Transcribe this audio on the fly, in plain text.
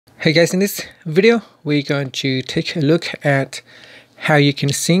Hey guys, in this video we're going to take a look at how you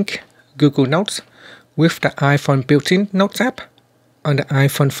can sync Google Notes with the iPhone built-in Notes app on the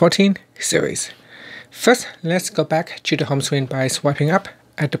iPhone 14 series. First, let's go back to the home screen by swiping up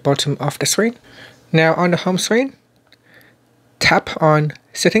at the bottom of the screen. Now on the home screen, tap on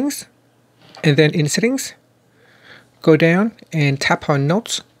Settings, and then in Settings, go down and tap on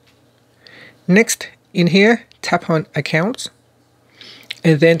Notes. Next, in here, tap on Accounts,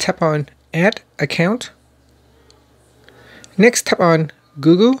 and then tap on Add Account. Next, tap on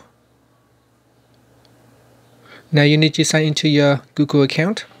Google. Now you need to sign into your Google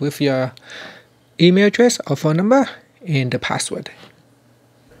account with your email address or phone number and the password.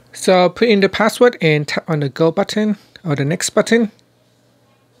 So put in the password and tap on the Go button or the Next button.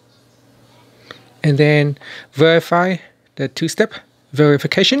 And then verify the two-step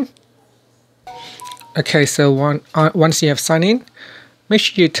verification. Okay, so once you have signed in, make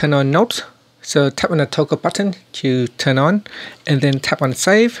sure you turn on Notes. So tap on the toggle button to turn on, and then tap on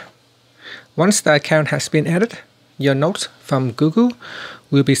Save. Once the account has been added, your notes from Google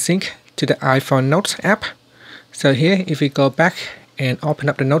will be synced to the iPhone Notes app. So here, if you go back and open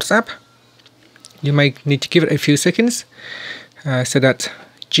up the Notes app, you might need to give it a few seconds so that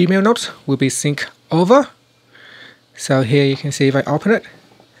Gmail Notes will be synced over. So here you can see if I open it,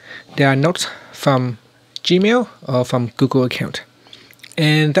 there are notes from Gmail or from Google account.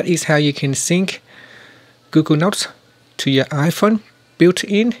 And that is how you can sync Google Notes to your iPhone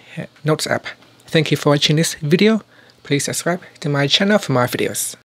built-in Notes app. Thank you for watching this video. Please subscribe to my channel for more videos.